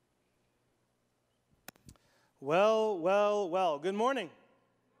Well, well, well. Good morning.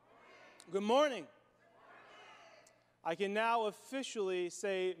 Good morning. I can now officially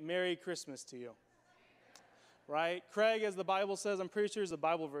say Merry Christmas to you. Right? Craig, as the Bible says, I'm pretty sure there's a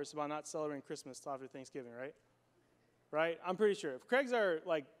Bible verse about not celebrating Christmas till after Thanksgiving, right? Right? I'm pretty sure. If Craig's our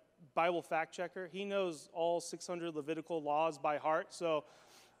Bible fact checker, he knows all 600 Levitical laws by heart. So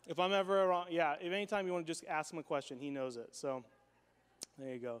if I'm ever wrong, if anytime you want to just ask him a question, he knows it. So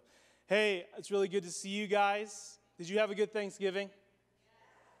there you go. Hey, it's really good to see you guys. Did you have a good Thanksgiving?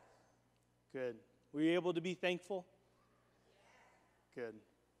 Good. Were you able to be thankful? Good.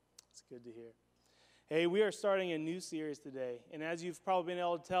 It's good to hear. Hey, we are starting a new series today, and as you've probably been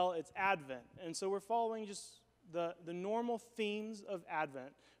able to tell, it's Advent. And so we're following just the normal themes of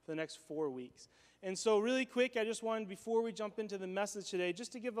Advent for the next 4 weeks. And so really quick, I just wanted, before we jump into the message today,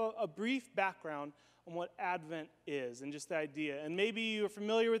 just to give a brief background on what Advent is and just the idea. And maybe you're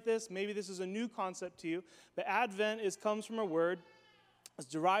familiar with this, maybe this is a new concept to you, but Advent comes from a word, it's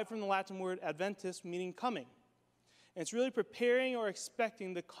derived from the Latin word adventus, meaning coming. And it's really preparing or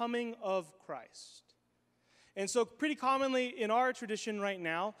expecting the coming of Christ. And so pretty commonly in our tradition right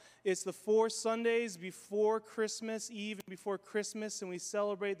now, it's the 4 Sundays before Christmas Eve and before Christmas, and we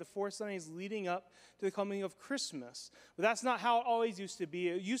celebrate the 4 Sundays leading up to the coming of Christmas. But that's not how it always used to be.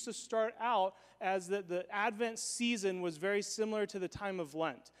 It used to start out as the Advent season was very similar to the time of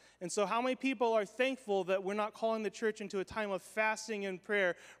Lent. And so how many people are thankful that we're not calling the church into a time of fasting and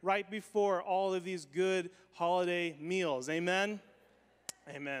prayer right before all of these good holiday meals? Amen?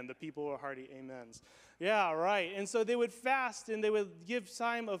 Amen. The people are hearty amens. Yeah, right. And so they would fast and they would give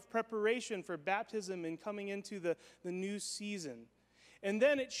time of preparation for baptism and coming into the new season. And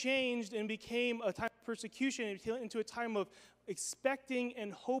then it changed and became a time of persecution into a time of expecting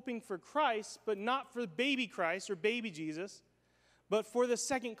and hoping for Christ, but not for baby Christ or baby Jesus, but for the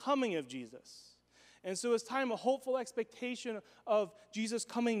second coming of Jesus. And so it's time of hopeful expectation of Jesus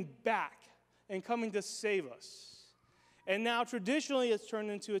coming back and coming to save us. And now traditionally it's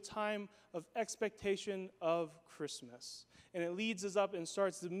turned into a time of expectation of Christmas. And it leads us up and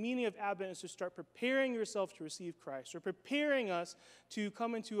starts, the meaning of Advent is to start preparing yourself to receive Christ, or preparing us to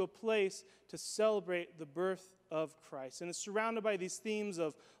come into a place to celebrate the birth of Christ. And it's surrounded by these themes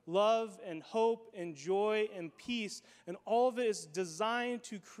of love and hope and joy and peace. And all of it is designed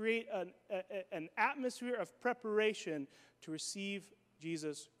to create an atmosphere of preparation to receive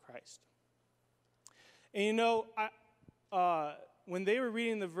Jesus Christ. And you know, when they were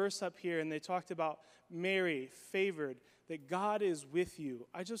reading the verse up here and they talked about Mary, favored, that God is with you,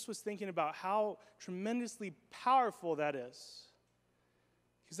 I just was thinking about how tremendously powerful that is.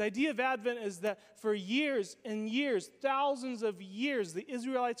 Because the idea of Advent is that for years and years, thousands of years, the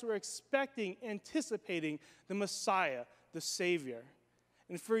Israelites were expecting, anticipating the Messiah, the Savior.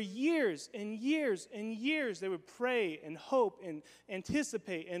 And for years and years and years, they would pray and hope and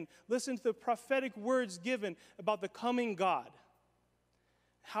anticipate and listen to the prophetic words given about the coming God.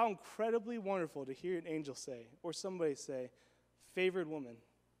 How incredibly wonderful to hear an angel say, or somebody say, favored woman,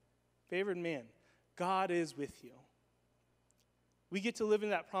 favored man, God is with you. We get to live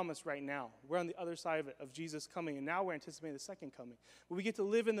in that promise right now. We're on the other side of it, of Jesus coming, and now we're anticipating the second coming. But we get to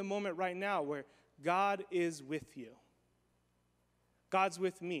live in the moment right now where God is with you. God's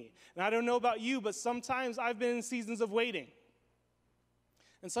with me. And I don't know about you, but sometimes I've been in seasons of waiting.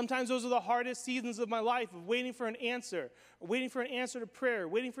 And sometimes those are the hardest seasons of my life, of waiting for an answer, or waiting for an answer to prayer,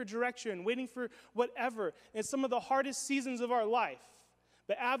 waiting for direction, waiting for whatever. And it's some of the hardest seasons of our life.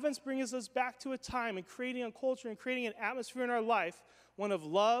 But Advent brings us back to a time and creating a culture and creating an atmosphere in our life, one of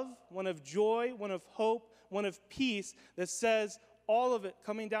love, one of joy, one of hope, one of peace, that says all of it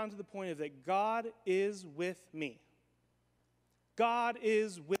coming down to the point of that God is with me. God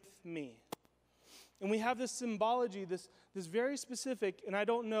is with me. And we have this symbology, this very specific, and I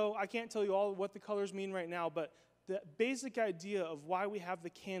don't know, I can't tell you all what the colors mean right now, but the basic idea of why we have the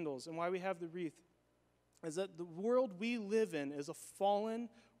candles and why we have the wreath is that the world we live in is a fallen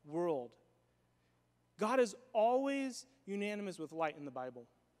world. God is always unanimous with light in the Bible.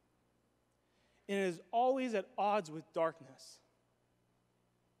 And it is always at odds with darkness.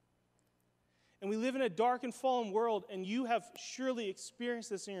 And we live in a dark and fallen world, and you have surely experienced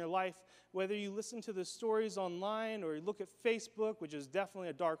this in your life, whether you listen to the stories online or you look at Facebook, which is definitely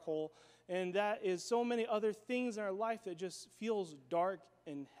a dark hole, and that is so many other things in our life that just feels dark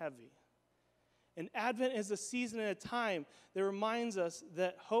and heavy. And Advent is a season and a time that reminds us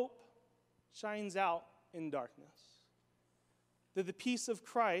that hope shines out in darkness, that the peace of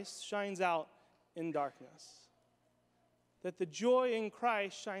Christ shines out in darkness, that the joy in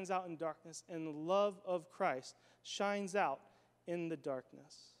Christ shines out in darkness, and the love of Christ shines out in the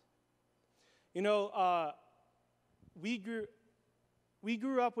darkness. You know, we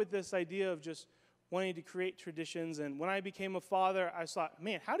grew up with this idea of just wanting to create traditions. And when I became a father, I thought,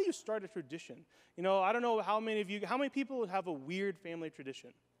 man, how do you start a tradition? You know, I don't know how many people have a weird family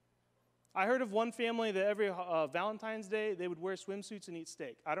tradition? I heard of one family that every Valentine's Day, they would wear swimsuits and eat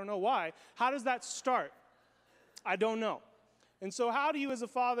steak. I don't know why. How does that start? I don't know. And so how do you, as a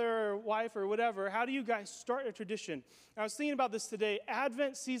father or wife or whatever, how do you guys start a tradition? I was thinking about this today.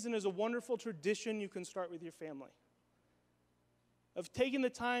 Advent season is a wonderful tradition you can start with your family. Of taking the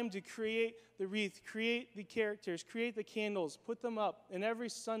time to create the wreath, create the characters, create the candles, put them up, and every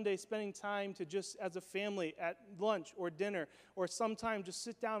Sunday spending time to just, as a family, at lunch or dinner, or sometime just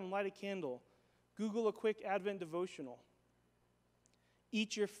sit down and light a candle. Google a quick Advent devotional.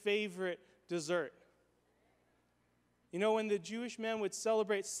 Eat your favorite dessert. You know, when the Jewish men would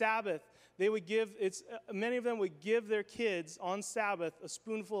celebrate Sabbath, many of them would give their kids on Sabbath a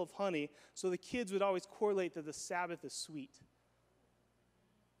spoonful of honey, so the kids would always correlate that the Sabbath is sweet.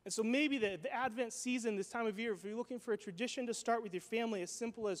 And so maybe the Advent season, this time of year, if you're looking for a tradition to start with your family, as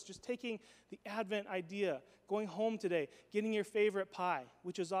simple as just taking the Advent idea, going home today, getting your favorite pie,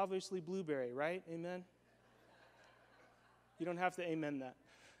 which is obviously blueberry, right? Amen? You don't have to amen that.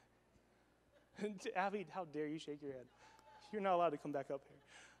 Abby, how dare you shake your head? You're not allowed to come back up here.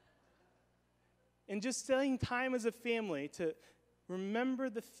 And just spending time as a family to remember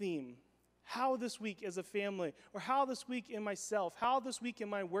the theme. How this week as a family, or how this week in myself, how this week in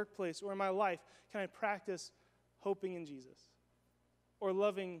my workplace or in my life can I practice hoping in Jesus, or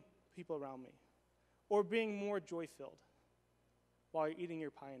loving people around me, or being more joy-filled while you're eating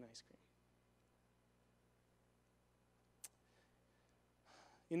your pie and ice cream.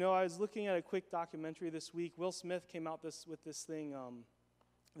 You know, I was looking at a quick documentary this week. Will Smith came out with this thing,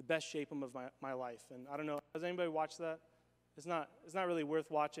 The Best Shape of My Life. And I don't know, has anybody watched that? It's not really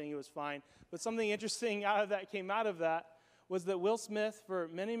worth watching. It was fine. But something interesting came out of that was that Will Smith, for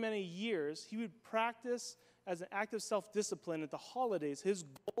many, many years, he would practice as an act of self-discipline at the holidays. His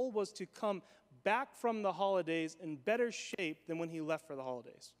goal was to come back from the holidays in better shape than when he left for the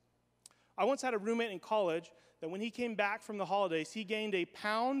holidays. I once had a roommate in college that when he came back from the holidays, he gained a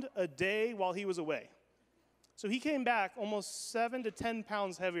pound a day while he was away. So he came back almost 7 to 10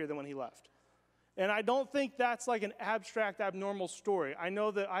 pounds heavier than when he left. And I don't think that's like an abstract, abnormal story. I know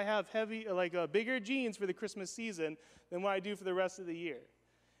that I have bigger jeans for the Christmas season than what I do for the rest of the year.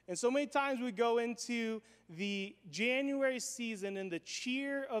 And so many times we go into the January season and the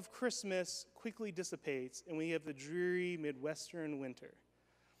cheer of Christmas quickly dissipates, and we have the dreary Midwestern winter.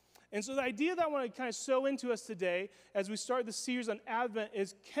 And so the idea that I want to kind of sow into us today as we start the series on Advent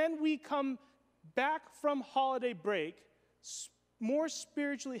is, can we come back from holiday break more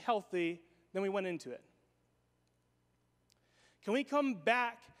spiritually healthy than we went into it? Can we come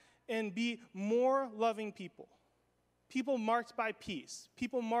back and be more loving people? People marked by peace,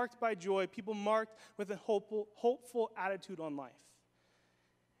 people marked by joy, people marked with a hopeful attitude on life.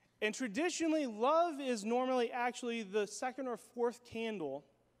 And traditionally, love is normally actually the second or fourth candle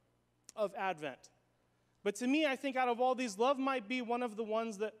of Advent. But to me, I think out of all these, love might be one of the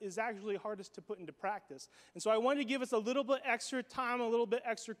ones that is actually hardest to put into practice. And so I wanted to give us a little bit extra time, a little bit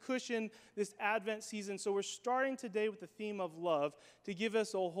extra cushion this Advent season. So we're starting today with the theme of love to give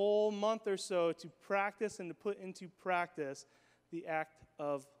us a whole month or so to practice and to put into practice the act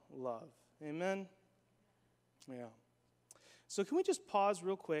of love. Amen? Yeah. So can we just pause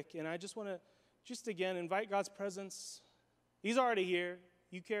real quick? And I just want to again invite God's presence. He's already here.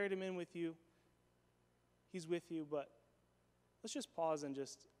 You carried him in with you. He's with you, but let's just pause and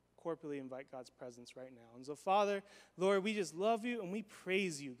just corporately invite God's presence right now. And so, Father, Lord, we just love you and we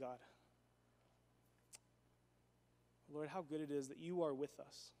praise you, God. Lord, how good it is that you are with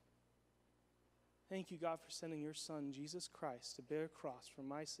us. Thank you, God, for sending your Son, Jesus Christ, to bear a cross for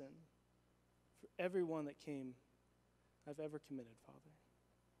my sin, for everyone that I've ever committed, Father.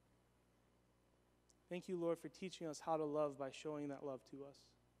 Thank you, Lord, for teaching us how to love by showing that love to us.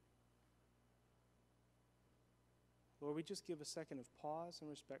 Lord, we just give a second of pause and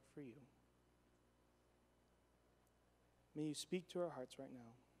respect for you. May you speak to our hearts right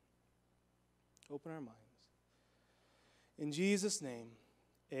now. Open our minds. In Jesus' name,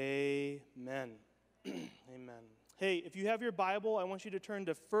 amen. Amen. Hey, if you have your Bible, I want you to turn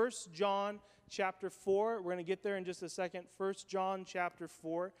to 1 John chapter 4. We're going to get there in just a second. 1 John chapter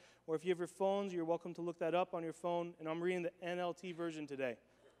 4. Or if you have your phones, you're welcome to look that up on your phone. And I'm reading the NLT version today.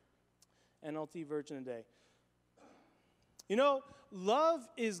 NLT version today. You know, love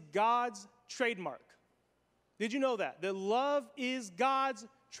is God's trademark. Did you know that? That love is God's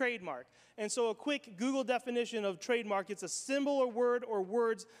trademark. And so a quick Google definition of trademark, it's a symbol or word or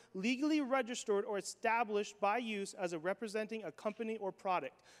words legally registered or established by use as a representing a company or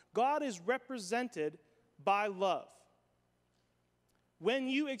product. God is represented by love. When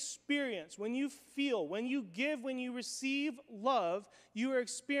you experience, when you feel, when you give, when you receive love, you are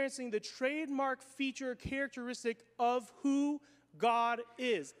experiencing the trademark feature characteristic of who God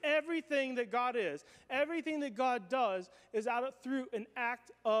is. Everything that God is, everything that God does is through an act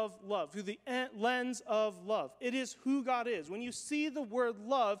of love, through the lens of love. It is who God is. When you see the word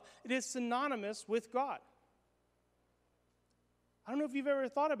love, it is synonymous with God. I don't know if you've ever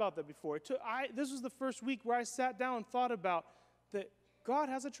thought about that before. This was the first week where I sat down and thought about that God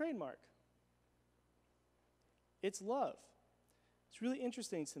has a trademark. It's love. It's really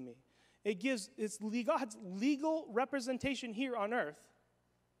interesting to me. God's legal representation here on earth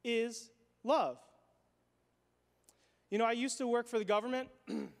is love. You know, I used to work for the government.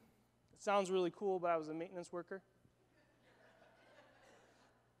 It sounds really cool, but I was a maintenance worker.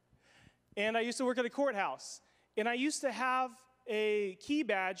 And I used to work at a courthouse. And I used to have a key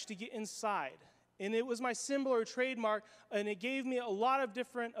badge to get inside. And it was my symbol or trademark, and it gave me a lot of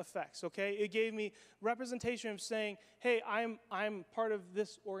different effects, okay? It gave me representation of saying, hey, I'm part of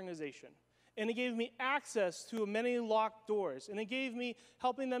this organization. And it gave me access to many locked doors. And it gave me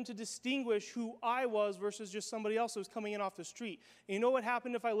helping them to distinguish who I was versus just somebody else who was coming in off the street. And you know what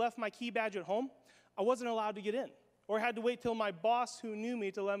happened if I left my key badge at home? I wasn't allowed to get in, or had to wait till my boss who knew me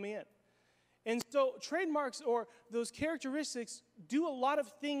to let me in. And so trademarks or those characteristics do a lot of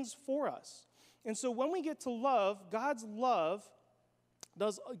things for us. And so when we get to love, God's love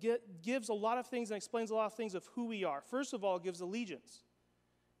gives a lot of things and explains a lot of things of who we are. First of all, it gives allegiance.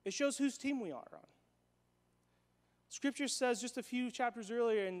 It shows whose team we are on. Scripture says just a few chapters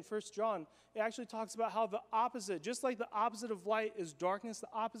earlier in 1 John, it actually talks about how the opposite, just like the opposite of light is darkness, the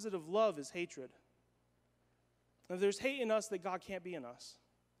opposite of love is hatred. And if there's hate in us, that God can't be in us.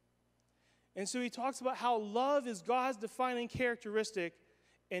 And so he talks about how love is God's defining characteristic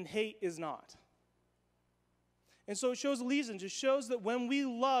and hate is not. And so it shows allegiance. It shows that when we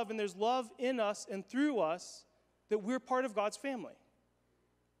love and there's love in us and through us, that we're part of God's family.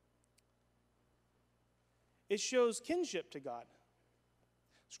 It shows kinship to God.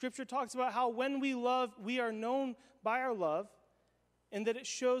 Scripture talks about how when we love, we are known by our love, and that it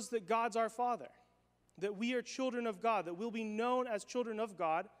shows that God's our Father, that we are children of God, that we'll be known as children of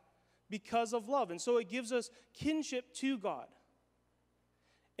God because of love. And so it gives us kinship to God.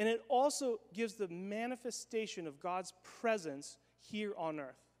 And it also gives the manifestation of God's presence here on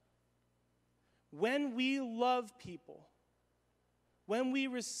earth. When we love people, when we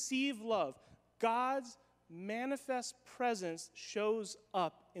receive love, God's manifest presence shows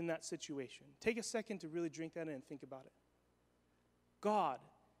up in that situation. Take a second to really drink that in and think about it. God,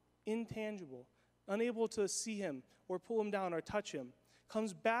 intangible, unable to see him or pull him down or touch him,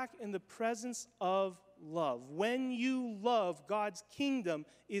 comes back in the presence of love. When you love, God's kingdom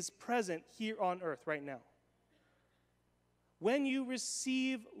is present here on earth right now. When you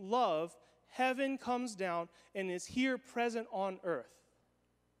receive love, heaven comes down and is here present on earth.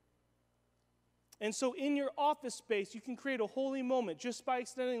 And so in your office space, you can create a holy moment just by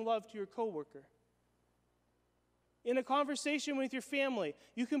extending love to your coworker. In a conversation with your family,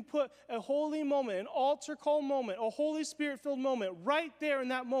 you can put a holy moment, an altar call moment, a Holy Spirit-filled moment right there in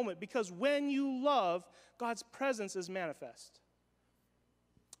that moment, because when you love, God's presence is manifest.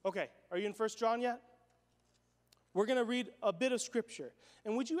 Okay, are you in 1 John yet? We're going to read a bit of Scripture.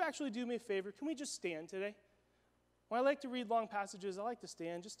 And would you actually do me a favor? Can we just stand today? When I like to read long passages, I like to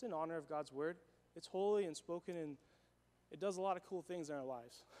stand just in honor of God's word. It's holy and spoken, and it does a lot of cool things in our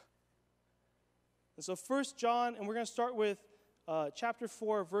lives. And so 1 John, and we're going to start with chapter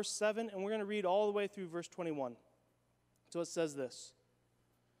 4, verse 7, and we're going to read all the way through verse 21. So it says this: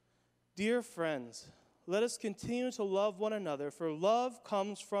 Dear friends, let us continue to love one another, for love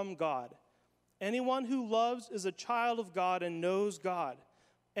comes from God. Anyone who loves is a child of God and knows God.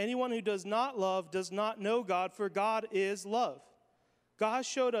 Anyone who does not love does not know God, for God is love. God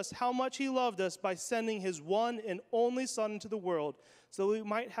showed us how much he loved us by sending his one and only Son into the world so we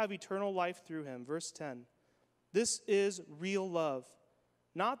might have eternal life through him. Verse 10, this is real love.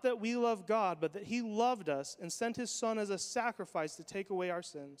 Not that we love God, but that he loved us and sent his Son as a sacrifice to take away our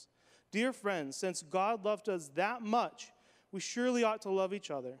sins. Dear friends, since God loved us that much, we surely ought to love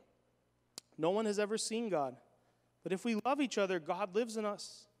each other. No one has ever seen God, but if we love each other, God lives in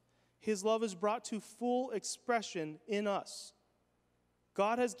us. His love is brought to full expression in us.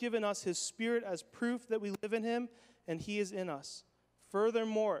 God has given us his Spirit as proof that we live in him and he is in us.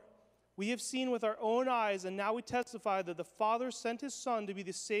 Furthermore, We have seen with our own eyes, and now we testify that the Father sent his Son to be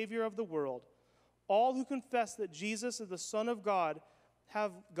the Savior of the world. All who confess that Jesus is the Son of God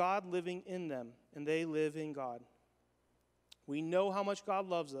have God living in them, and they live in God. We know how much God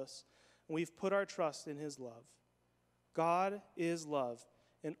loves us, and we've put our trust in his love. God is love,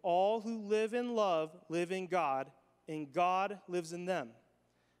 and all who live in love live in God, and God lives in them.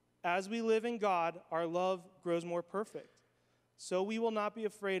 As we live in God, our love grows more perfect. So we will not be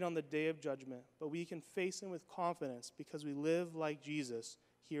afraid on the day of judgment, but we can face him with confidence because we live like Jesus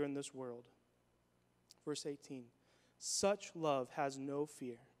here in this world. Verse 18, such love has no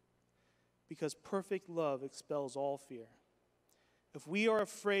fear, because perfect love expels all fear. If we are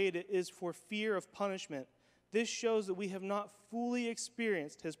afraid, it is for fear of punishment. This shows that we have not fully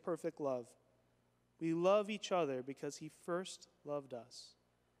experienced his perfect love. We love each other because he first loved us.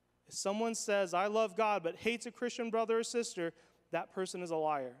 If someone says, I love God, but hates a Christian brother or sister, that person is a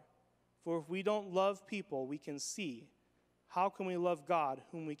liar. For if we don't love people we can see, how can we love God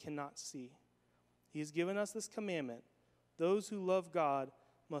whom we cannot see? He has given us this commandment. Those who love God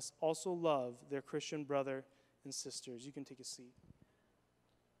must also love their Christian brother and sisters. You can take a seat.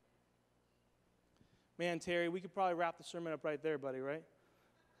 Man, Terry, we could probably wrap the sermon up right there, buddy, right?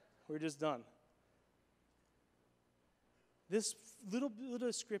 We're just done. This little bit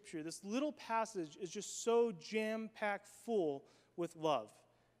of scripture, this little passage is just so jam-packed full with love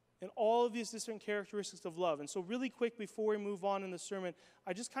and all of these different characteristics of love. And so really quick before we move on in the sermon,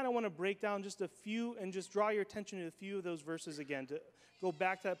 I just kind of want to break down just a few and just draw your attention to a few of those verses again to go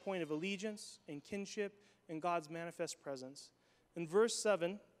back to that point of allegiance and kinship and God's manifest presence. In verse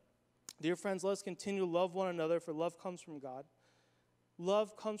 7, dear friends, let us continue to love one another, for love comes from God.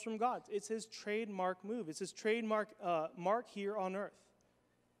 Love comes from God. It's his trademark move. It's his trademark mark here on earth.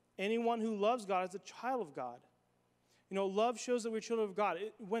 Anyone who loves God is a child of God. You know, love shows that we're children of God.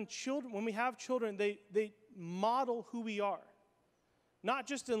 When we have children, they model who we are. Not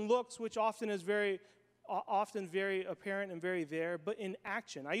just in looks, which often is very apparent and very there, but in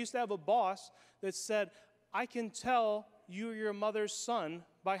action. I used to have a boss that said, I can tell you're your mother's son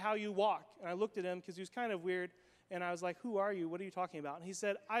by how you walk. And I looked at him because he was kind of weird. And I was like, who are you? What are you talking about? And he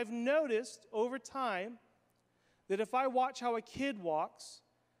said, I've noticed over time that if I watch how a kid walks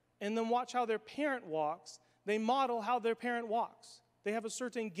and then watch how their parent walks, they model how their parent walks. They have a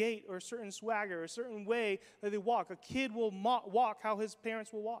certain gait or a certain swagger or a certain way that they walk. A kid will walk how his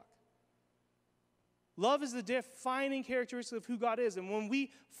parents will walk. Love is the defining characteristic of who God is. And when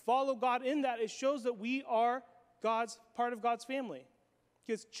we follow God in that, it shows that we are part of God's family.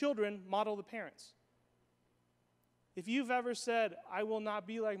 Because children model the parents. If you've ever said, I will not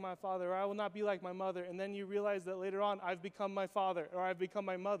be like my father, or I will not be like my mother, and then you realize that later on, I've become my father, or I've become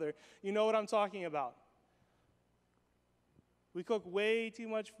my mother, you know what I'm talking about. We cook way too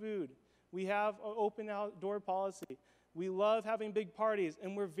much food. We have an open outdoor policy. We love having big parties,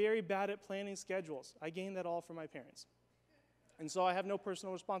 and we're very bad at planning schedules. I gained that all from my parents. And so I have no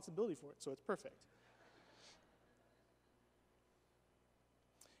personal responsibility for it, so it's perfect.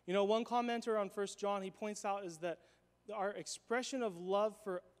 You know, one commenter on 1 John, he points out is that our expression of love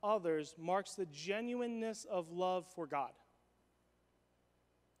for others marks the genuineness of love for God.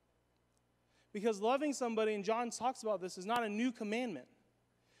 Because loving somebody, and John talks about this, is not a new commandment.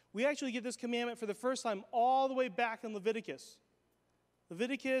 We actually get this commandment for the first time all the way back in Leviticus.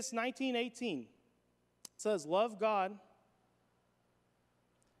 Leviticus 19:18. It says, love God.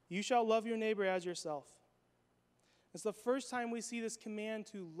 You shall love your neighbor as yourself. It's the first time we see this command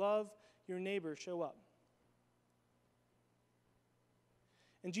to love your neighbor show up.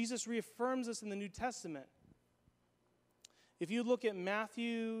 And Jesus reaffirms this in the New Testament. If you look at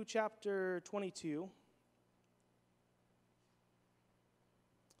Matthew chapter 22,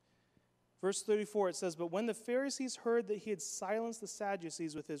 verse 34, it says, but when the Pharisees heard that he had silenced the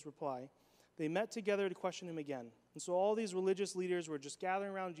Sadducees with his reply, they met together to question him again. And so all these religious leaders were just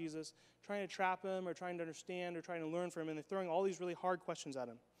gathering around Jesus, trying to trap him or trying to understand or trying to learn from him, and they're throwing all these really hard questions at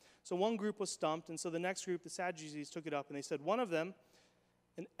him. So one group was stumped, and so the next group, the Sadducees, took it up, and they said, one of them,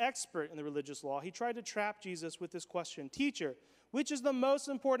 an expert in the religious law, he tried to trap Jesus with this question, teacher, which is the most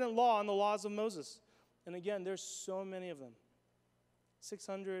important law in the laws of Moses? And again, there's so many of them.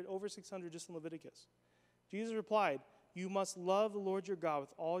 Over 600 just in Leviticus. Jesus replied, you must love the Lord your God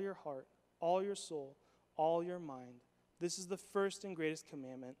with all your heart, all your soul, all your mind. This is the first and greatest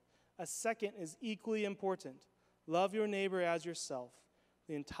commandment. A second is equally important. Love your neighbor as yourself.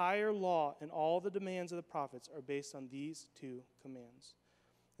 The entire law and all the demands of the prophets are based on these two commands.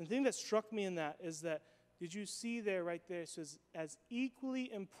 And the thing that struck me in that is that, did you see there, right there, it says, as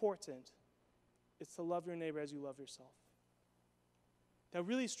equally important, it's to love your neighbor as you love yourself. that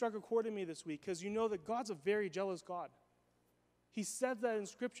really struck a chord in me this week, because you know that God's a very jealous God. He said that in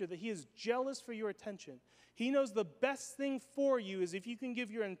Scripture, that he is jealous for your attention. He knows the best thing for you is if you can give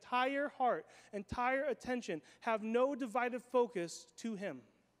your entire heart, entire attention, have no divided focus to him.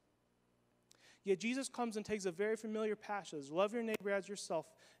 Yet Jesus comes and takes a very familiar passage, love your neighbor as yourself,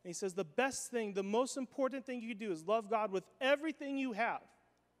 and he says the best thing, the most important thing you can do is love God with everything you have.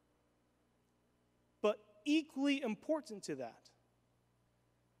 But equally important to that,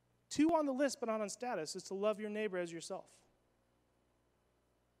 2 on the list but not on status, is to love your neighbor as yourself.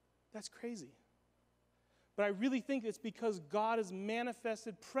 That's crazy. But I really think it's because God's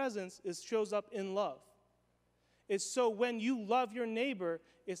manifested presence shows up in love. It's so when you love your neighbor,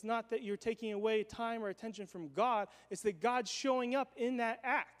 it's not that you're taking away time or attention from God, it's that God's showing up in that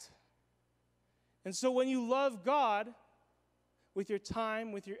act. And so when you love God with your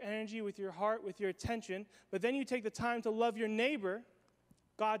time, with your energy, with your heart, with your attention, but then you take the time to love your neighbor,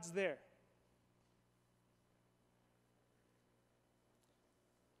 God's there.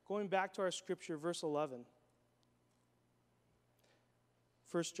 Going back to our scripture, verse 11.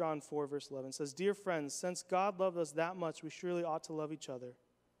 1 John 4, verse 11 says, "Dear friends, since God loved us that much, we surely ought to love each other.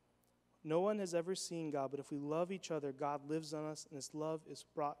 No one has ever seen God, but if we love each other, God lives in us, and his love is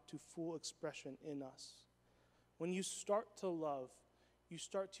brought to full expression in us." When you start to love, you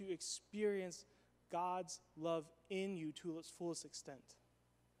start to experience God's love in you to its fullest extent.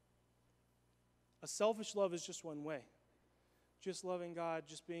 A selfish love is just one way. Just loving God,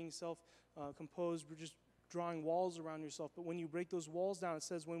 just being self-composed, just drawing walls around yourself. But when you break those walls down, it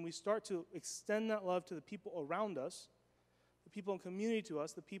says when we start to extend that love to the people around us, the people in community to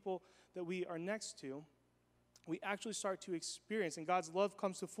us, the people that we are next to, we actually start to experience, and God's love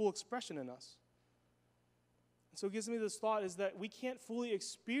comes to full expression in us. And so it gives me this thought is that we can't fully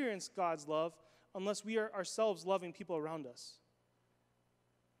experience God's love unless we are ourselves loving people around us.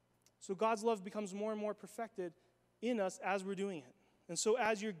 So God's love becomes more and more perfected in us as we're doing it. And so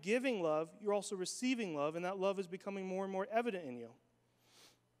as you're giving love, you're also receiving love, and that love is becoming more and more evident in you.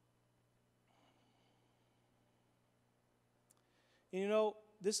 And you know,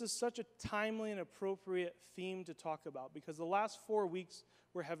 this is such a timely and appropriate theme to talk about because the last 4 weeks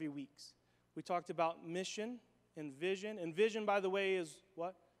were heavy weeks. We talked about mission and vision. And vision, by the way, is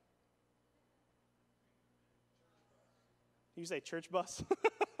what? You say church bus?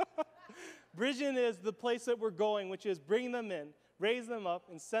 Vision is the place that we're going, which is bring them in, raise them up,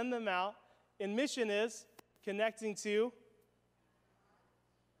 and send them out. And mission is connecting to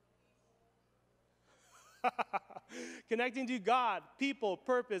connecting to God, people,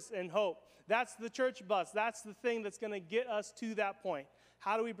 purpose, and hope. That's the church bus. That's the thing that's going to get us to that point.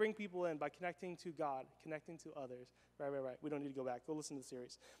 How do we bring people in? By connecting to God, connecting to others. Right. We don't need to go back. Go listen to the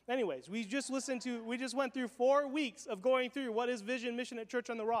series. Anyways, we just went through 4 weeks of going through what is vision, mission at Church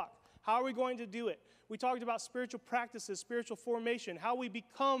on the Rock. How are we going to do it? We talked about spiritual practices, spiritual formation, how we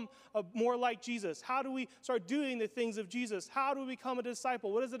become more like Jesus. How do we start doing the things of Jesus? How do we become a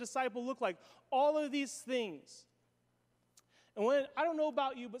disciple? What does a disciple look like? All of these things. And I don't know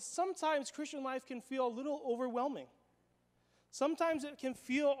about you, but sometimes Christian life can feel a little overwhelming. Sometimes it can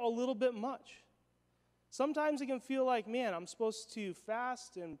feel a little bit much. Sometimes it can feel like, man, I'm supposed to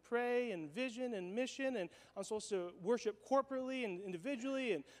fast and pray and vision and mission, and I'm supposed to worship corporately and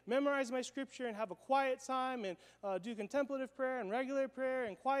individually and memorize my scripture and have a quiet time and do contemplative prayer and regular prayer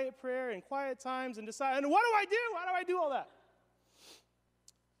and quiet times and decide, and what do I do? How do I do all that?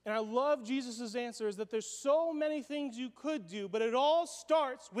 And I love Jesus' answer is that there's so many things you could do, but it all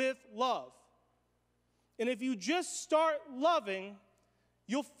starts with love. And if you just start loving,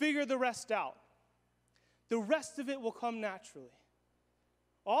 you'll figure the rest out. The rest of it will come naturally.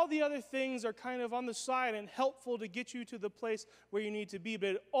 All the other things are kind of on the side and helpful to get you to the place where you need to be, but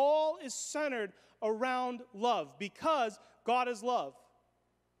it all is centered around love because God is love.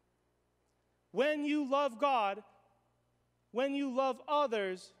 When you love God, when you love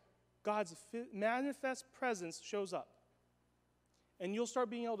others, God's manifest presence shows up. And you'll start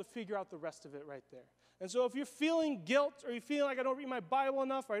being able to figure out the rest of it right there. And so if you're feeling guilt or you feel like I don't read my Bible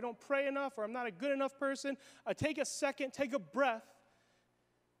enough or I don't pray enough or I'm not a good enough person, take a second, take a breath,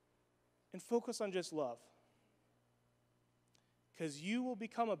 and focus on just love. Because you will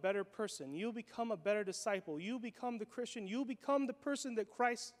become a better person. You'll become a better disciple. You'll become the Christian. You'll become the person that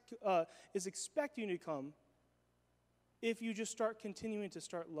Christ is expecting you to become if you just start continuing to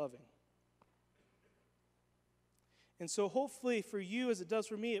start loving. And so hopefully for you, as it does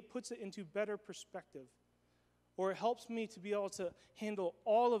for me, it puts it into better perspective. Or it helps me to be able to handle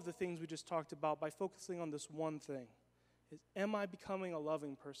all of the things we just talked about by focusing on this one thing. Am I becoming a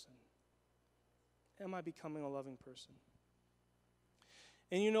loving person? Am I becoming a loving person?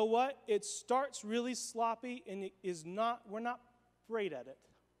 And you know what? It starts really sloppy, and we're not great at it.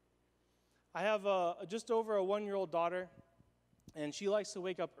 I have just over a 1-year-old daughter, and she likes to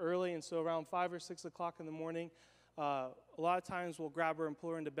wake up early, and so around 5 or 6 o'clock in the morning, a lot of times we'll grab her and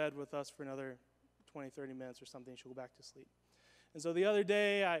pull her into bed with us for another 20, 30 minutes or something. She'll go back to sleep. And so the other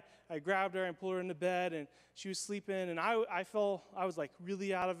day, I grabbed her and pulled her into bed, and she was sleeping, and I was like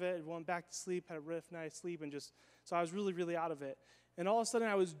really out of it, went back to sleep, had a rough night of sleep, and so I was really, really out of it. And all of a sudden,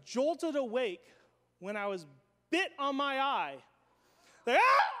 I was jolted awake when I was bit on my eye. Like,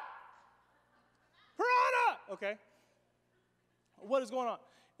 ah! Piranha! Okay. What is going on?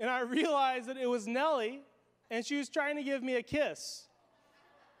 And I realized that it was Nellie, and she was trying to give me a kiss.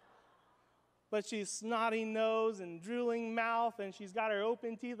 But she's snotty nose and drooling mouth, and she's got her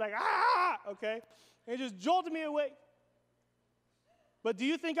open teeth like, ah! Okay. And it just jolted me awake. But do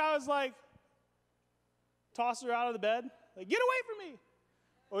you think I was like, toss her out of the bed? Like, get away from me.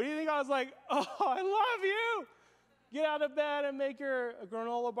 Or do you think I was like, oh, I love you. Get out of bed and make her a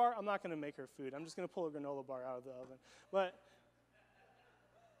granola bar. I'm not going to make her food. I'm just going to pull a granola bar out of the oven. But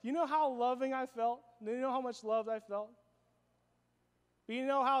you know how loving I felt? Do you know how much love I felt? But you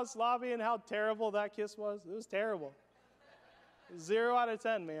know how sloppy and how terrible that kiss was? It was terrible. 0 out of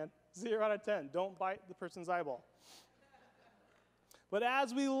 10, man. 0 out of 10. Don't bite the person's eyeball. But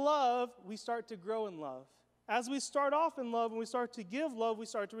as we love, we start to grow in love. As we start off in love and we start to give love, we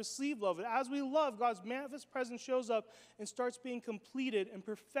start to receive love. And as we love, God's manifest presence shows up and starts being completed and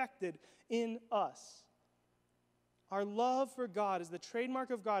perfected in us. Our love for God is the trademark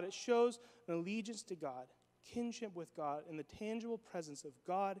of God. It shows an allegiance to God, kinship with God, and the tangible presence of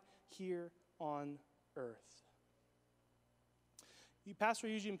God here on earth. Pastor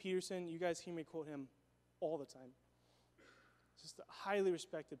Eugene Peterson, you guys hear me quote him all the time. Just a highly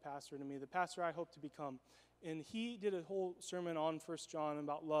respected pastor to me, the pastor I hope to become. And he did a whole sermon on 1 John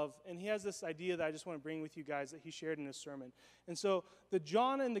about love. And he has this idea that I just want to bring with you guys that he shared in his sermon. And so the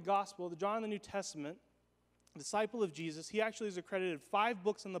John in the Gospel, the John in the New Testament, disciple of Jesus, he actually is accredited 5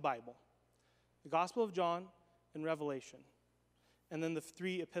 books in the Bible. The Gospel of John and Revelation. And then the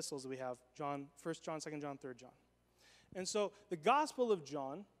 3 epistles that we have, 1 John, 2 John, 3 John. And so the Gospel of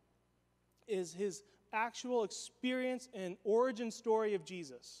John is his actual experience and origin story of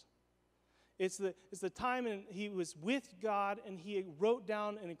Jesus. It's the time and he was with God and he wrote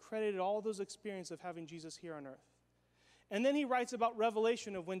down and accredited all those experiences of having Jesus here on earth. And then he writes about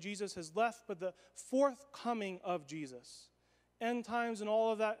Revelation of when Jesus has left, but the forthcoming of Jesus. End times and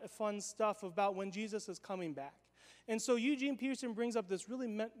all of that fun stuff about when Jesus is coming back. And so Eugene Peterson brings up this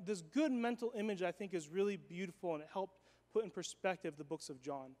this good mental image I think is really beautiful, and it helped put in perspective the books of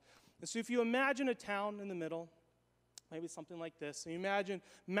John. And so if you imagine a town in the middle, maybe something like this, and you imagine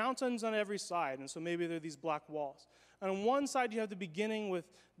mountains on every side, and so maybe there are these black walls. And on one side you have the beginning with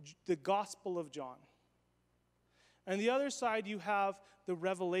the Gospel of John. And the other side you have the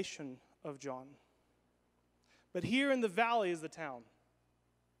Revelation of John. But here in the valley is the town.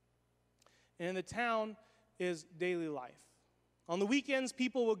 And in the town is daily life. On the weekends,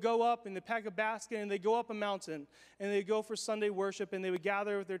 people would go up and they pack a basket and they go up a mountain and they go for Sunday worship and they would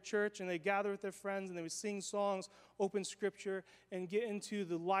gather with their church and they gather with their friends and they would sing songs, open scripture, and get into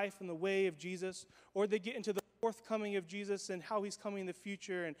the life and the way of Jesus. Or they get into the forthcoming of Jesus and how he's coming in the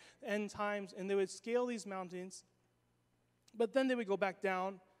future and end times, and they would scale these mountains. But then they would go back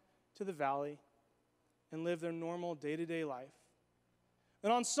down to the valley and live their normal day-to-day life.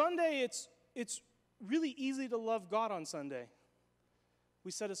 And on Sunday, it's really easy to love God on Sunday. We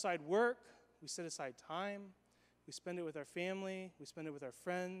set aside work, we set aside time, we spend it with our family, we spend it with our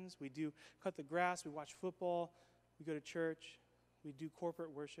friends, we do cut the grass, we watch football, we go to church, we do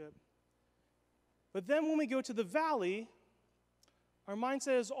corporate worship. But then when we go to the valley, our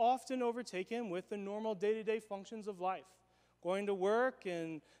mindset is often overtaken with the normal day-to-day functions of life. Going to work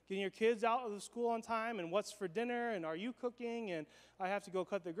and getting your kids out of the school on time, and what's for dinner, and are you cooking, and I have to go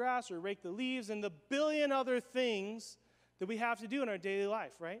cut the grass or rake the leaves, and the billion other things that we have to do in our daily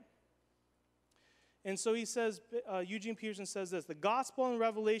life, right? And so he says, Eugene Peterson says this: the Gospel and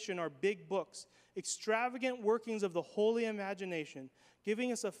Revelation are big books, extravagant workings of the holy imagination,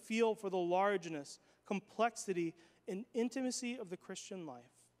 giving us a feel for the largeness, complexity, and intimacy of the Christian life.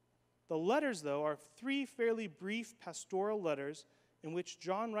 The letters, though, are 3 fairly brief pastoral letters in which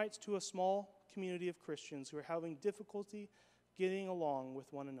John writes to a small community of Christians who are having difficulty getting along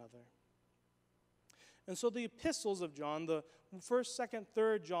with one another. And so the epistles of John, the 1st, 2nd,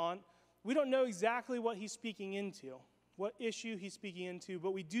 3rd John, we don't know exactly what he's speaking into, what issue he's speaking into,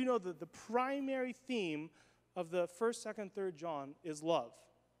 but we do know that the primary theme of the 1st, 2nd, 3rd John is love.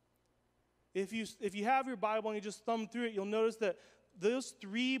 If you have your Bible and you just thumb through it, you'll notice that those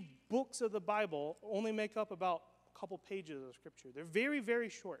 3 books of the Bible only make up about a couple pages of Scripture. They're very, very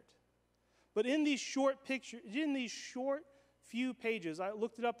short. But in these short few pages, I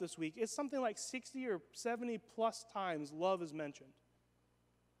looked it up this week, it's something like 60 or 70 plus times love is mentioned.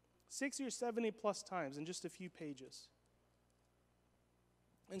 60 or 70 plus times in just a few pages.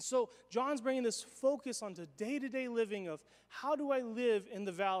 And so John's bringing this focus onto day-to-day living of how do I live in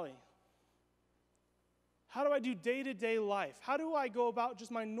the valley? How do I do day-to-day life? How do I go about just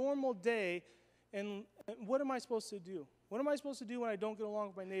my normal day, and what am I supposed to do? What am I supposed to do when I don't get along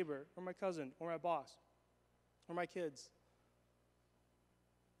with my neighbor or my cousin or my boss or my kids?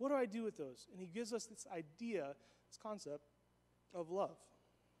 What do I do with those? And he gives us this idea, this concept of love.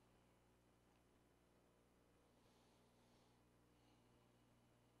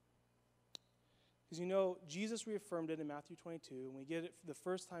 Because Jesus reaffirmed it in Matthew 22, and we get it for the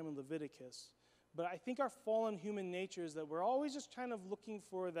first time in Leviticus. But I think our fallen human nature is that we're always just kind of looking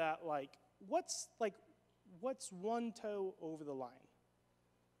for that, what's one toe over the line?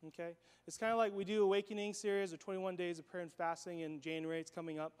 Okay? It's kind of like we do Awakening series or 21 Days of Prayer and Fasting in January. It's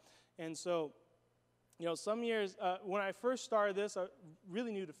coming up. And so, some years, when I first started this, I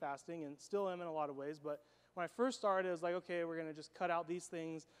really new to fasting and still am in a lot of ways. But when I first started, it was like, okay, we're going to just cut out these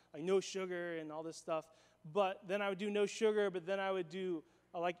things, like no sugar and all this stuff. But then I would do no sugar, but then I would do,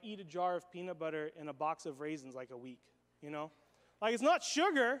 eat a jar of peanut butter and a box of raisins a week, it's not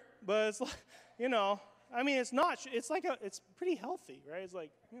sugar, but it's like, it's not, it's pretty healthy, right? It's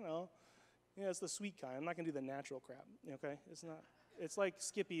like, it's the sweet kind. I'm not going to do the natural crap, okay? It's like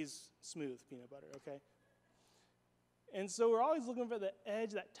Skippy's smooth peanut butter, okay? And so we're always looking for the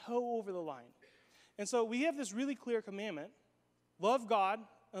edge, that toe over the line. And so we have this really clear commandment: love God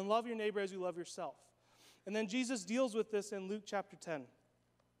and love your neighbor as you love yourself. And then Jesus deals with this in Luke chapter 10.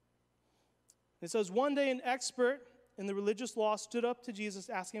 It says, one day an expert in the religious law stood up to Jesus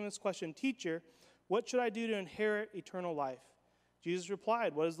asking him this question: Teacher, what should I do to inherit eternal life? Jesus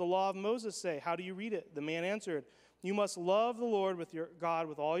replied, what does the law of Moses say? How do you read it? The man answered, you must love the Lord with your God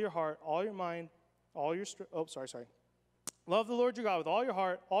with all your heart, all your mind, all your strength. Love the Lord your God with all your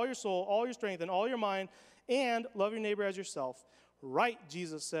heart, all your soul, all your strength, and all your mind, and love your neighbor as yourself. Right,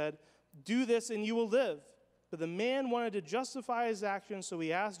 Jesus said, do this and you will live. But the man wanted to justify his actions, so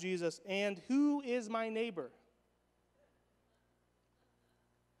he asked Jesus, and who is my neighbor?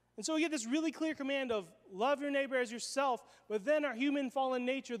 And so we get this really clear command of love your neighbor as yourself, but then our human fallen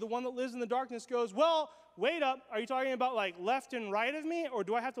nature, the one that lives in the darkness, goes, well, wait up, are you talking about left and right of me, or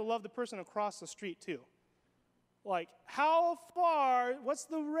do I have to love the person across the street too? How far, what's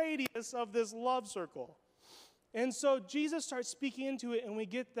the radius of this love circle? And so Jesus starts speaking into it, and we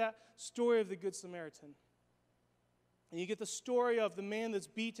get that story of the Good Samaritan. And you get the story of the man that's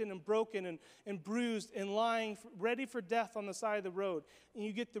beaten and broken and bruised and lying ready for death on the side of the road. And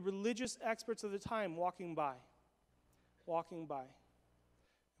you get the religious experts of the time walking by, and walking by.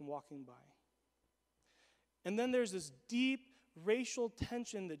 And then there's this deep racial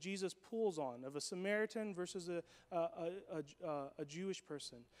tension that Jesus pulls on of a Samaritan versus a Jewish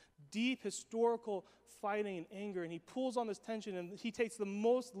person. Deep historical fighting and anger, and he pulls on this tension, and he takes the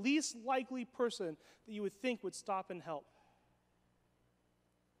least likely person that you would think would stop and help.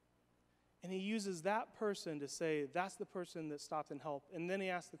 And he uses that person to say, that's the person that stopped and helped. And then he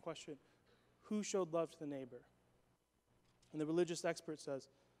asks the question, who showed love to the neighbor? And the religious expert says,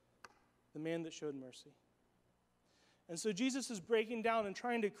 the man that showed mercy. And so Jesus is breaking down and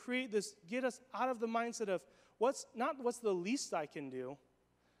trying to create this, get us out of the mindset of what's the least I can do.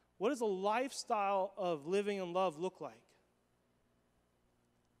 What does a lifestyle of living in love look like?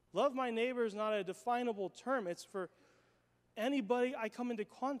 Love my neighbor is not a definable term. It's for anybody I come into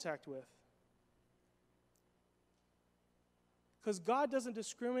contact with. Because God doesn't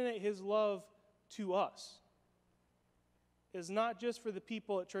discriminate his love to us. It's not just for the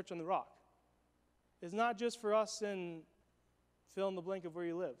people at Church on the Rock. It's not just for us in fill in the blank of where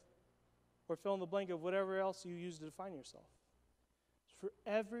you live, or fill in the blank of whatever else you use to define yourself. It's for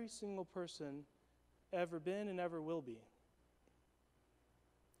every single person ever been and ever will be.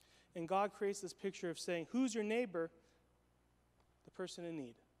 And God creates this picture of saying, who's your neighbor? The person in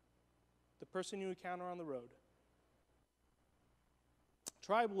need. The person you encounter on the road.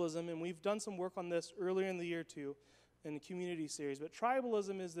 Tribalism, and we've done some work on this earlier in the year too, in the community series, but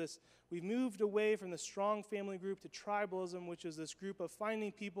tribalism is this, we've moved away from the strong family group to tribalism, which is this group of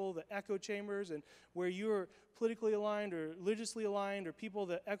finding people, the echo chambers, and where you're politically aligned or religiously aligned, or people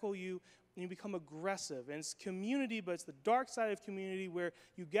that echo you, and you become aggressive. And it's community, but it's the dark side of community where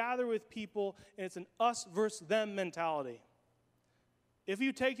you gather with people, and it's an us versus them mentality. If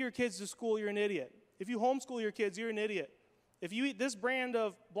you take your kids to school, you're an idiot. If you homeschool your kids, you're an idiot. If you eat this brand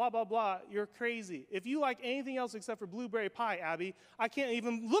of blah, blah, blah, you're crazy. If you like anything else except for blueberry pie, Abby, I can't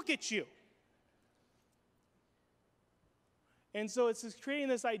even look at you. And so it's just creating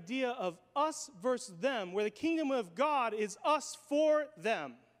this idea of us versus them, where the kingdom of God is us for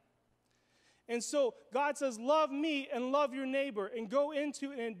them. And so God says, love me and love your neighbor, and go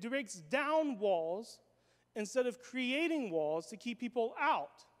into and it breaks down walls instead of creating walls to keep people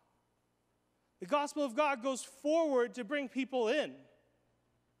out. The gospel of God goes forward to bring people in.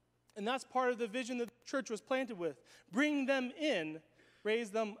 And that's part of the vision that the church was planted with. Bring them in, raise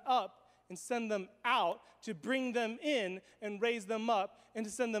them up, and send them out, to bring them in and raise them up, and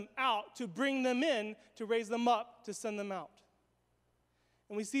to send them out, to bring them in, to raise them up, to send them out.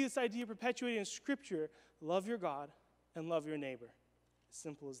 And we see this idea perpetuated in Scripture: love your God and love your neighbor. As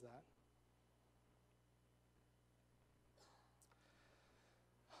simple as that.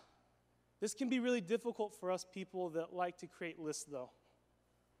 This can be really difficult for us people that like to create lists, though.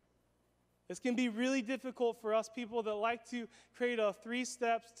 This can be really difficult for us people that like to create 3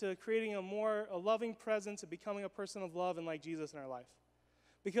 steps to creating a loving presence and becoming a person of love and like Jesus in our life.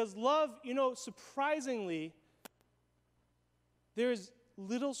 Because love, surprisingly, there's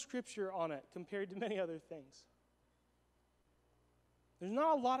little scripture on it compared to many other things. There's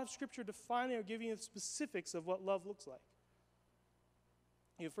not a lot of scripture defining or giving you the specifics of what love looks like.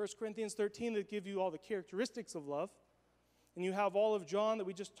 You have 1 Corinthians 13 that gives you all the characteristics of love. And you have all of John that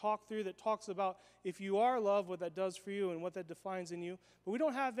we just talked through that talks about if you are love, what that does for you and what that defines in you. But we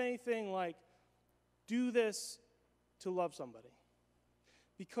don't have anything like, do this to love somebody.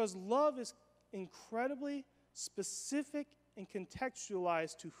 Because love is incredibly specific and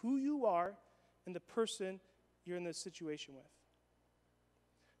contextualized to who you are and the person you're in this situation with.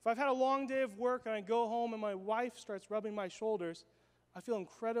 If I've had a long day of work and I go home and my wife starts rubbing my shoulders, I feel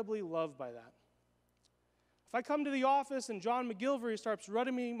incredibly loved by that. If I come to the office and John McGilvery starts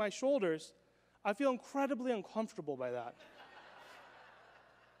rubbing my shoulders, I feel incredibly uncomfortable by that.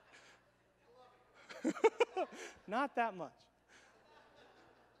 Not that much.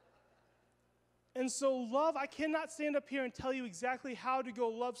 And so love, I cannot stand up here and tell you exactly how to go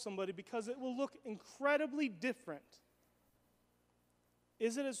love somebody because it will look incredibly different.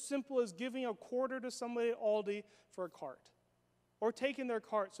 Is it as simple as giving a quarter to somebody at Aldi for a cart? Or taking their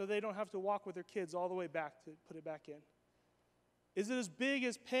cart so they don't have to walk with their kids all the way back to put it back in? Is it as big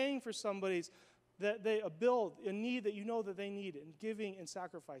as paying for somebody's a bill, a need that you know that they need, and giving and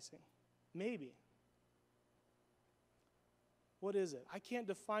sacrificing? Maybe. What is it? I can't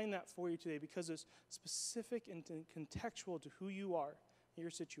define that for you today because it's specific and contextual to who you are in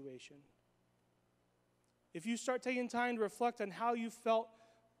your situation. If you start taking time to reflect on how you felt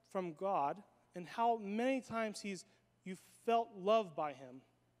from God and how many times you felt loved by him,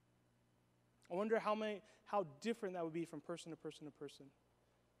 I wonder how different that would be from person to person to person.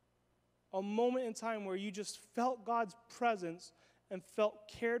 A moment in time where you just felt God's presence and felt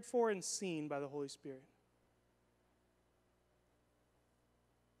cared for and seen by the Holy Spirit.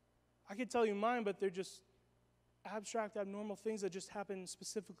 I could tell you mine, but they're just abstract, abnormal things that just happen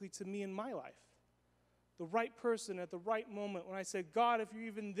specifically to me in my life. The right person at the right moment when I said, God, if you're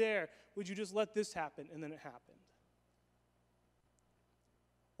even there, would you just let this happen? And then it happened.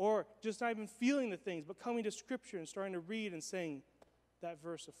 Or just not even feeling the things, but coming to Scripture and starting to read and saying, that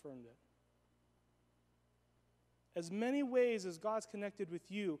verse affirmed it. As many ways as God's connected with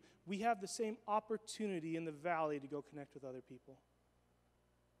you, we have the same opportunity in the valley to go connect with other people.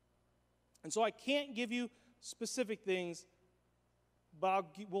 And so I can't give you specific things, but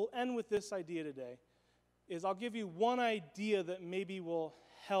we'll end with this idea today. I'll give you one idea that maybe will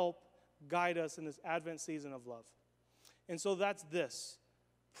help guide us in this Advent season of love. And so that's this.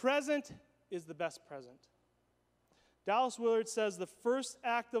 Present is the best present. Dallas Willard says the first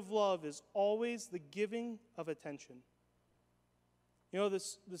act of love is always the giving of attention.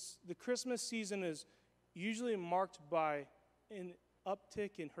 The Christmas season is usually marked by an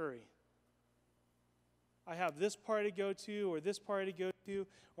uptick in hurry. I have this party to go to, or this party to go to,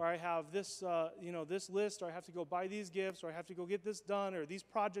 or I have this, this list, or I have to go buy these gifts, or I have to go get this done, or these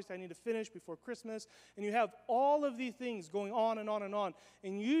projects I need to finish before Christmas. And you have all of these things going on and on and on.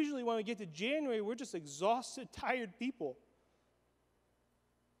 And usually when we get to January, we're just exhausted, tired people.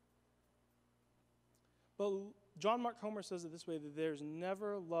 But John Mark Comer says it this way, that there's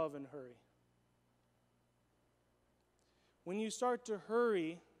never love in hurry. When you start to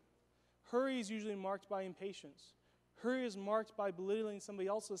hurry is usually marked by impatience. Hurry is marked by belittling somebody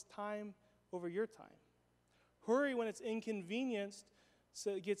else's time over your time. Hurry, when it's inconvenienced,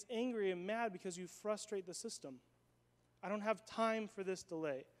 so it gets angry and mad because you frustrate the system. I don't have time for this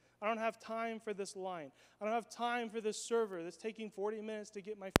delay. I don't have time for this line. I don't have time for this server that's taking 40 minutes to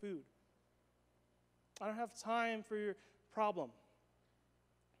get my food. I don't have time for your problem.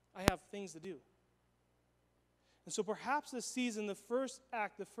 I have things to do. And so perhaps this season, the first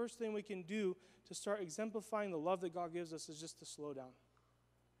act, the first thing we can do to start exemplifying the love that God gives us is just to slow down.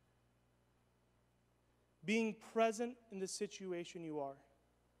 Being present in the situation you are.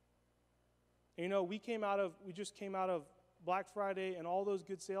 And we just came out of Black Friday and all those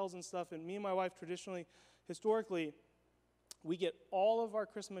good sales and stuff, and me and my wife historically, we get all of our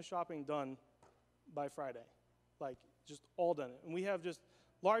Christmas shopping done by Friday. Like, just all done. And we have just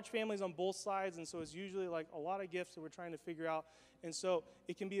large families on both sides, and so it's usually like a lot of gifts that we're trying to figure out. And so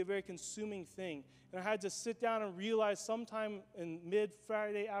it can be a very consuming thing. And I had to sit down and realize sometime in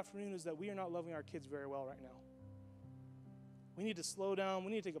mid-Friday afternoon is that we are not loving our kids very well right now. We need to slow down.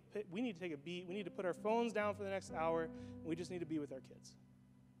 We need to take a beat. We need to put our phones down for the next hour. And we just need to be with our kids.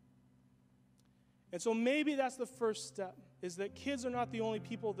 And so maybe that's the first step, is that kids are not the only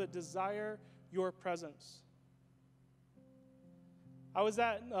people that desire your presence. I was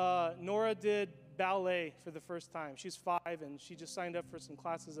at, Nora did ballet for the first time. She's 5, and she just signed up for some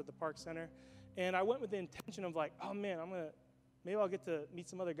classes at the Park Center. And I went with the intention of like, oh man, maybe I'll get to meet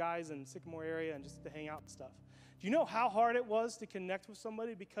some other guys in Sycamore area and just to hang out and stuff. Do you know how hard it was to connect with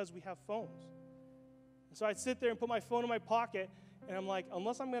somebody because we have phones? And so I'd sit there and put my phone in my pocket, and I'm like,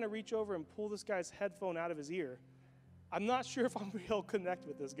 unless I'm going to reach over and pull this guy's headphone out of his ear, I'm not sure if I'm going to be able to connect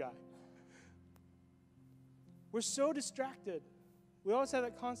with this guy. We're so distracted. We always have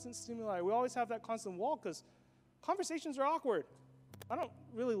that constant stimuli. We always have that constant wall because conversations are awkward. I don't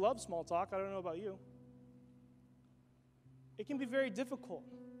really love small talk. I don't know about you. It can be very difficult.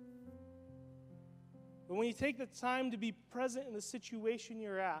 But when you take the time to be present in the situation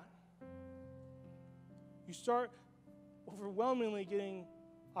you're at, you start overwhelmingly getting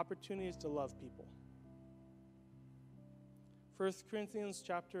opportunities to love people. 1 Corinthians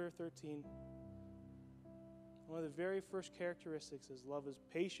chapter 13. One of the very first characteristics is love is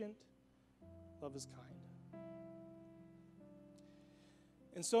patient, love is kind.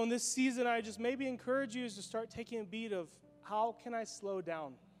 And so in this season, I just maybe encourage you to start taking a beat of how can I slow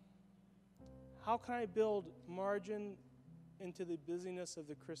down? How can I build margin into the busyness of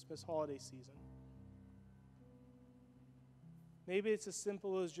the Christmas holiday season? Maybe it's as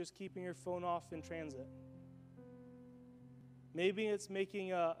simple as just keeping your phone off in transit. Maybe it's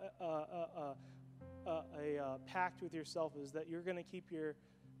making a pact with yourself is that you're going to keep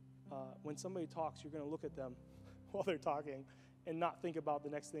when somebody talks, you're going to look at them while they're talking and not think about the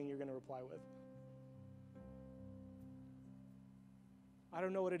next thing you're going to reply with. I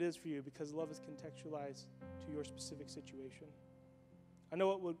don't know what it is for you because love is contextualized to your specific situation. I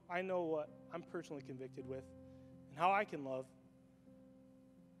know what I'm personally convicted with and how I can love,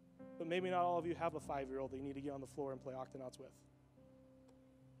 but maybe not all of you have a 5-year-old that you need to get on the floor and play Octonauts with.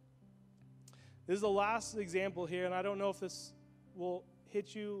 This is the last example here, and I don't know if this will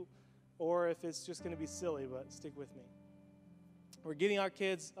hit you or if it's just going to be silly, but stick with me. We're getting our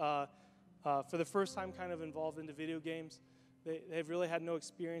kids, for the first time, kind of involved into video games. They've really had no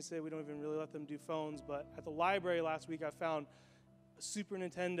experience there. We don't even really let them do phones. But at the library last week, I found Super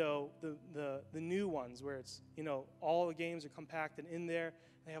Nintendo, the new ones, where it's, all the games are compacted in there.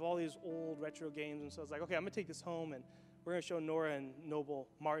 They have all these old retro games. And so I was like, okay, I'm going to take this home, and we're going to show Nora and Noble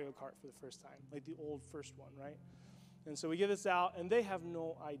Mario Kart for the first time, like the old first one, right? And so we get this out, and they have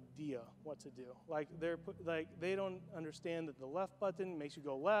no idea what to do. They don't understand that the left button makes you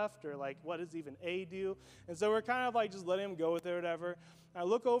go left, or what does even A do? And so we're kind of just letting them go with it or whatever. I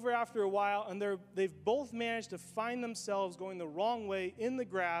look over after a while, and they've both managed to find themselves going the wrong way in the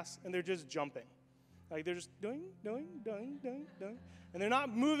grass, and they're just jumping. They're just doing. And they're not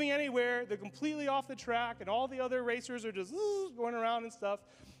moving anywhere. They're completely off the track, and all the other racers are just going around and stuff.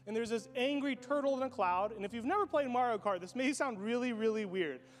 And there's this angry turtle in a cloud. And if you've never played Mario Kart, this may sound really, really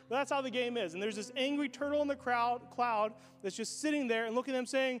weird. But that's how the game is. And there's this angry turtle in the cloud that's just sitting there and looking at them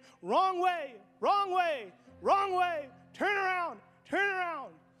saying, wrong way, wrong way, wrong way, turn around, turn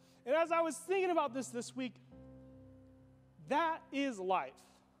around. And as I was thinking about this week, that is life.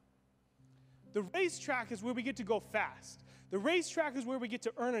 The racetrack is where we get to go fast. The racetrack is where we get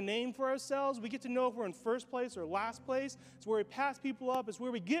to earn a name for ourselves. We get to know if we're in first place or last place. It's where we pass people up. It's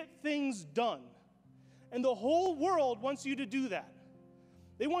where we get things done. And the whole world wants you to do that.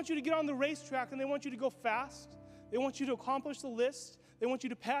 They want you to get on the racetrack, and they want you to go fast. They want you to accomplish the list. They want you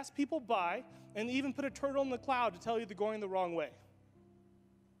to pass people by and even put a turtle in the cloud to tell you they're going the wrong way.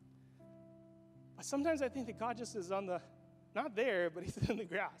 But sometimes I think that God just is not there, but he's in the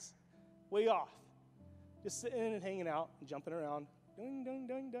grass, way off. Just sitting and hanging out and jumping around. Ding, ding,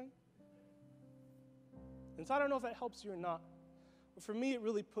 ding, ding. And so I don't know if that helps you or not. But for me, it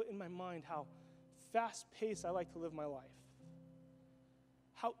really put in my mind how fast-paced I like to live my life.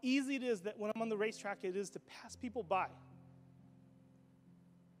 How easy it is that when I'm on the racetrack, it is to pass people by.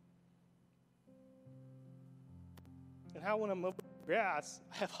 And how when I'm over the grass,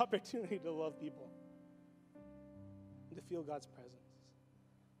 I have opportunity to love people and to feel God's presence.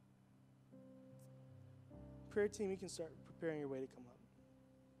 Prayer team, you can start preparing your way to come up.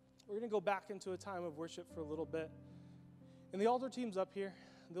 We're going to go back into a time of worship for a little bit. And the altar team's up here.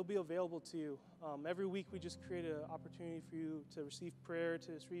 They'll be available to you. Every week we just create an opportunity for you to receive prayer,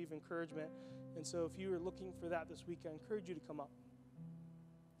 to receive encouragement. And so if you are looking for that this week, I encourage you to come up.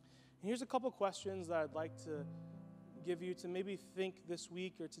 And here's a couple questions that I'd like to give you to maybe think this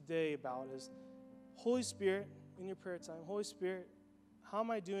week or today about is, Holy Spirit, in your prayer time, Holy Spirit, how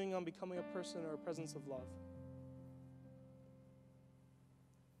am I doing on becoming a person or a presence of love?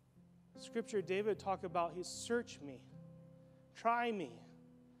 Scripture, David talked about, search me, try me,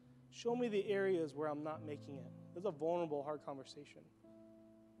 show me the areas where I'm not making it. It's a vulnerable, hard conversation.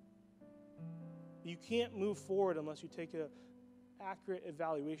 You can't move forward unless you take an accurate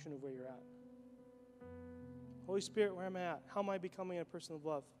evaluation of where you're at. Holy Spirit, where am I at? How am I becoming a person of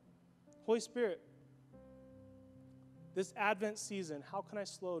love? Holy Spirit, this Advent season, how can I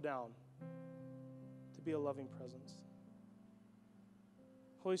slow down to be a loving presence?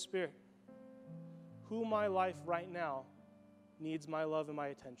 Holy Spirit, who in my life right now needs my love and my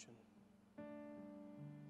attention?